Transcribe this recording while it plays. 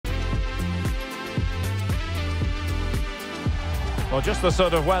Well, just the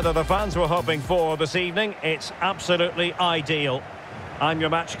sort of weather the fans were hoping for this evening. It's absolutely ideal. I'm your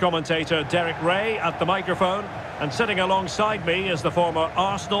match commentator, Derek Ray, at the microphone. And sitting alongside me is the former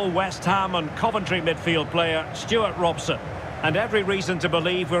Arsenal, West Ham and Coventry midfield player, Stuart Robson. And every reason to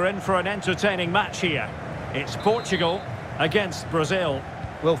believe we're in for an entertaining match here. It's Portugal against Brazil.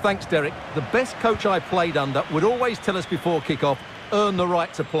 Well, thanks, Derek. The best coach I played under would always tell us before kick-off, earn the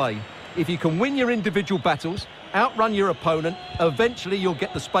right to play. If you can win your individual battles, outrun your opponent, eventually you'll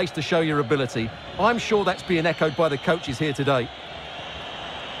get the space to show your ability. I'm sure that's being echoed by the coaches here today.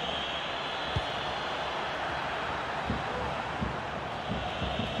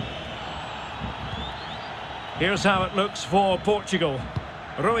 Here's how it looks for Portugal.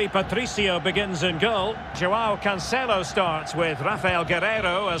 Rui Patricio begins in goal. João Cancelo starts with Rafael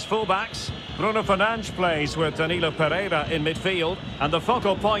Guerreiro as fullbacks. Bruno Fernandes plays with Danilo Pereira in midfield. And the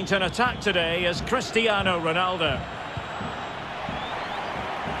focal point in attack today is Cristiano Ronaldo.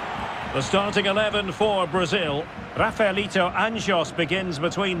 The starting 11 for Brazil. Rafaelito Anjos begins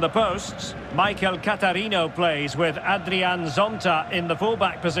between the posts. Michael Catarino plays with Adrian Zonta in the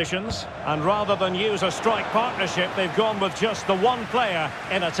fullback positions. And rather than use a strike partnership, they've gone with just the one player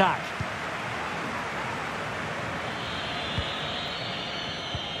in attack.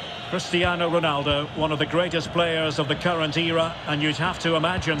 Cristiano Ronaldo, one of the greatest players of the current era. And you'd have to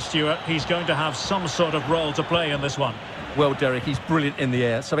imagine, Stuart, he's going to have some sort of role to play in this one. Well, Derek, he's brilliant in the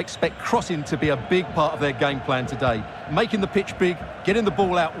air, so expect crossing to be a big part of their game plan today. Making the pitch big, getting the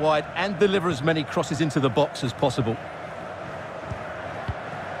ball out wide, and deliver as many crosses into the box as possible.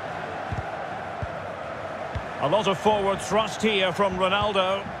 A lot of forward thrust here from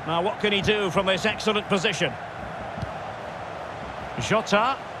Ronaldo. Now, what can he do from this excellent position?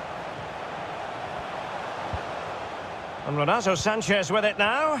 Jota. And Renato Sanchez with it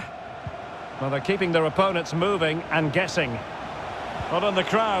now. Well, they're keeping their opponents moving and guessing. Not in the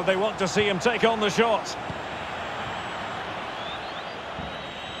crowd, they want to see him take on the shot.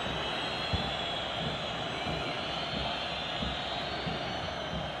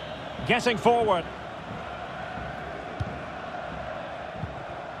 Getting forward.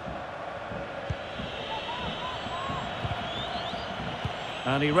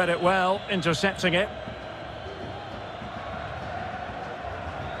 And he read it well, intercepting it.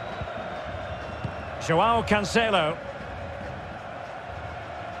 João Cancelo.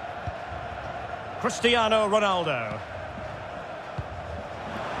 Cristiano Ronaldo.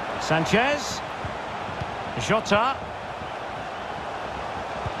 Sanchez. Jota.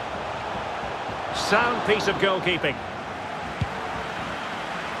 Sound piece of goalkeeping.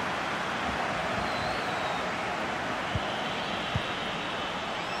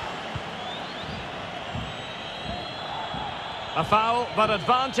 A foul, but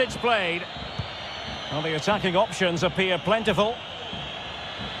advantage played. Well, the attacking options appear plentiful.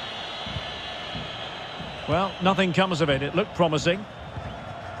 Well, nothing comes of it. It looked promising.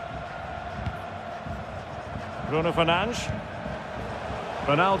 Bruno Fernandes.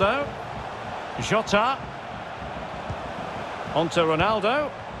 Ronaldo. Jota. On to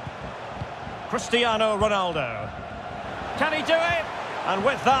Ronaldo. Cristiano Ronaldo. Can he do it? And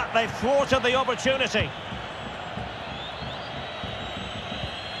with that, they've thwarted the opportunity.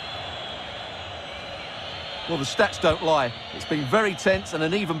 Well, the stats don't lie. It's been very tense and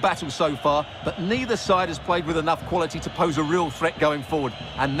an even battle so far, but neither side has played with enough quality to pose a real threat going forward,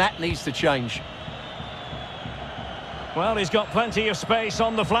 and that needs to change. Well, he's got plenty of space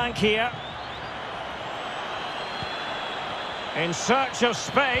on the flank here. In search of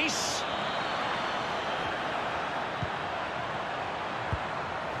space.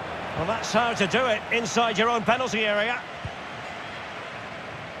 Well, that's how to do it inside your own penalty area.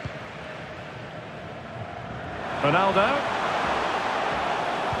 Ronaldo.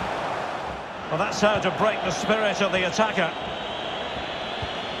 Well, that's how to break the spirit of the attacker.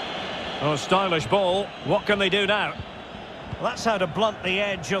 Oh, stylish ball. What can they do now? Well, that's how to blunt the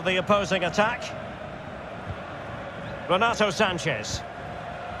edge of the opposing attack. Renato Sanchez.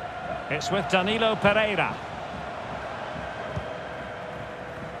 It's with Danilo Pereira.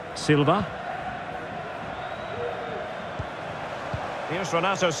 Silva. Here's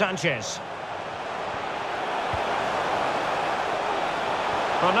Renato Sanchez.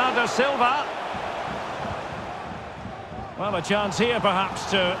 Bernardo Silva. Well, a chance here perhaps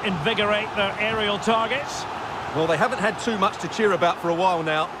to invigorate their aerial targets. Well, they haven't had too much to cheer about for a while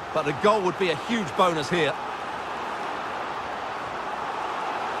now, but a goal would be a huge bonus here.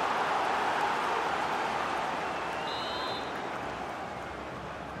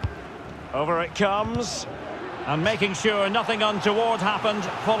 Over it comes. And making sure nothing untoward happened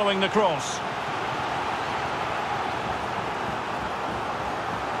following the cross.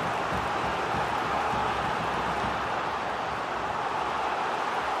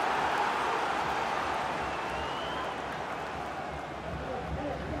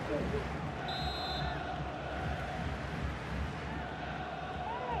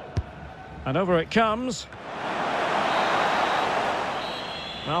 And over it comes.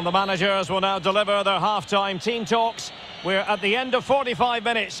 Well, the managers will now deliver their half-time team talks. We're at the end of 45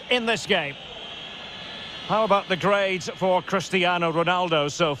 minutes in this game. How about the grades for Cristiano Ronaldo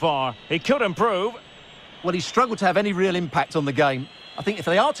so far? He could improve. Well, he's struggled to have any real impact on the game. I think if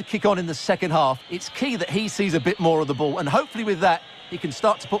they are to kick on in the second half, it's key that he sees a bit more of the ball. And hopefully with that, he can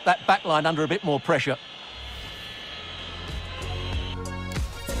start to put that back line under a bit more pressure.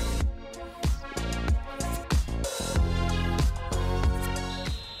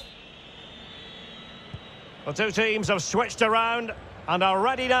 The two teams have switched around and are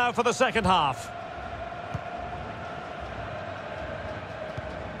ready now for the second half.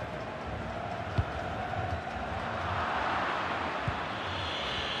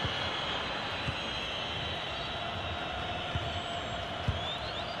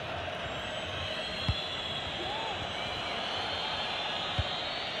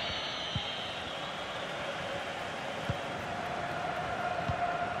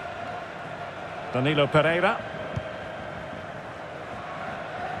 Danilo Pereira.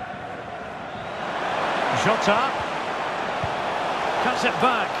 Jota. Cuts it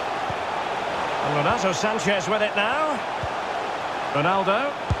back. And Renato Sanchez with it now.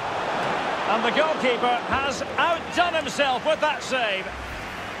 Ronaldo. And the goalkeeper has outdone himself with that save.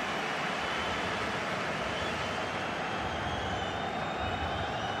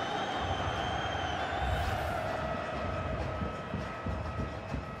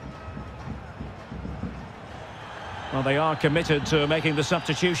 Well, they are committed to making the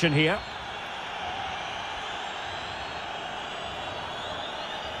substitution here.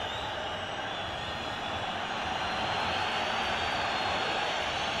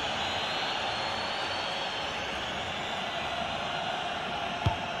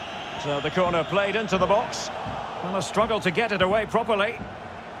 So the corner played into the box. And a struggle to get it away properly.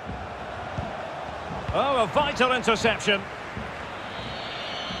 Oh, a vital interception.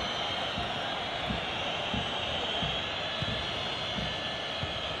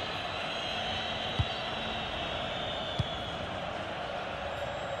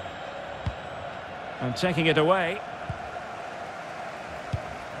 And taking it away.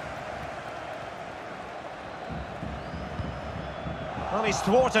 Well, he's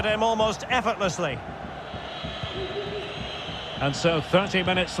thwarted him almost effortlessly. And so 30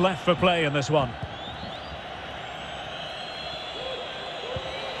 minutes left for play in this one.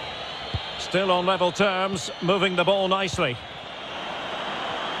 Still on level terms, moving the ball nicely.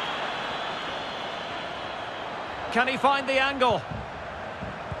 Can he find the angle?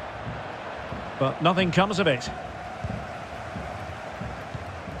 But nothing comes of it.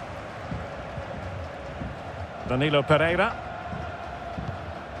 Danilo Pereira.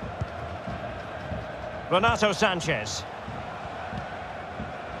 Renato Sanchez.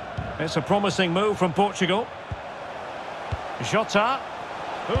 It's a promising move from Portugal. Jota.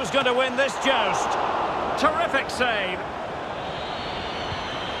 Who's going to win this joust? Terrific save.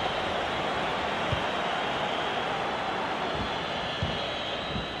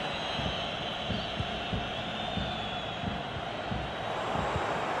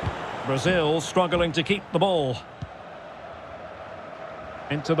 Brazil struggling to keep the ball.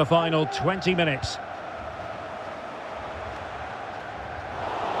 Into the final 20 minutes.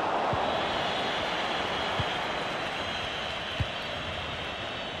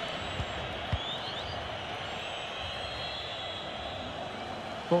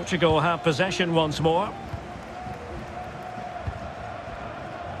 Portugal have possession once more.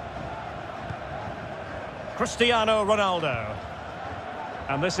 Cristiano Ronaldo.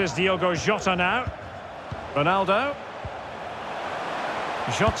 And this is Diogo Jota now. Ronaldo.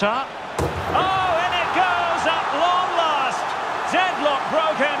 Jota. Oh, and it goes at long last. Deadlock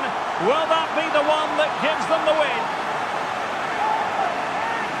broken. Will that be the one that gives them the win?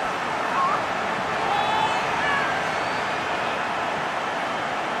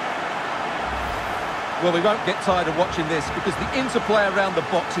 Well, we won't get tired of watching this because the interplay around the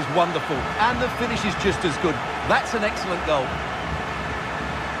box is wonderful and the finish is just as good. That's an excellent goal.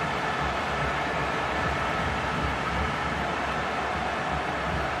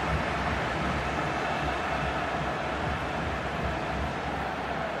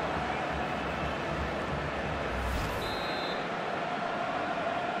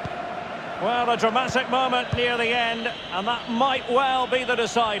 Well, a dramatic moment near the end, and that might well be the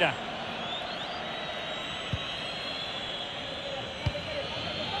decider.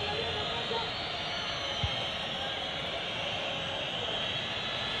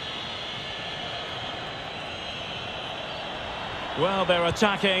 Well, they're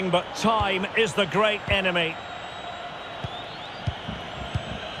attacking, but time is the great enemy.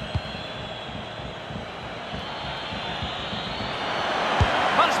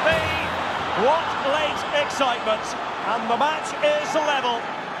 moment, and the match is level.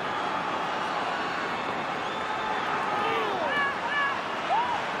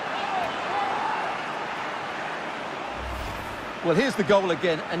 Well, here's the goal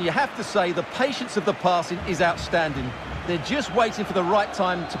again, and you have to say the patience of the passing is outstanding. They're just waiting for the right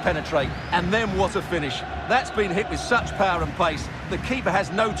time to penetrate, and then what a finish. That's been hit with such power and pace. The keeper has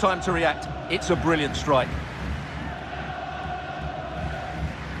no time to react. It's a brilliant strike.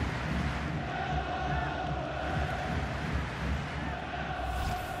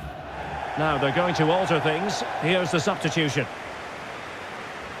 Now they're going to alter things. Here's the substitution.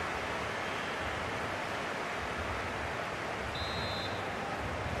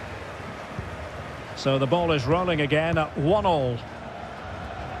 So the ball is rolling again at 1-1.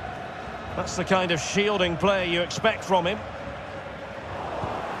 That's the kind of shielding play you expect from him.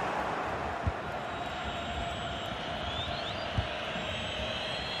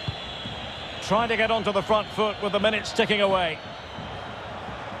 Trying to get onto the front foot with the minutes ticking away.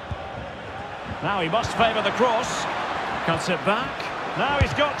 Now he must favour the cross. Cuts it back. Now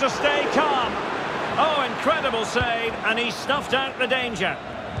he's got to stay calm. Oh, incredible save, and he snuffed out the danger.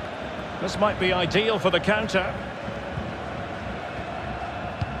 This might be ideal for the counter.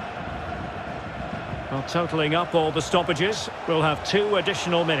 Well, totalling up all the stoppages, we'll have 2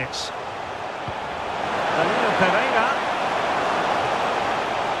 additional minutes. Pereira.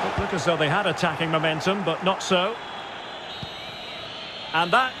 Look as though they had attacking momentum, but not so.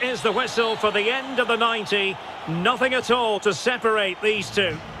 And that is the whistle for the end of the 90. Nothing at all to separate these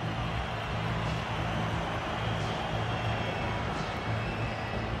two.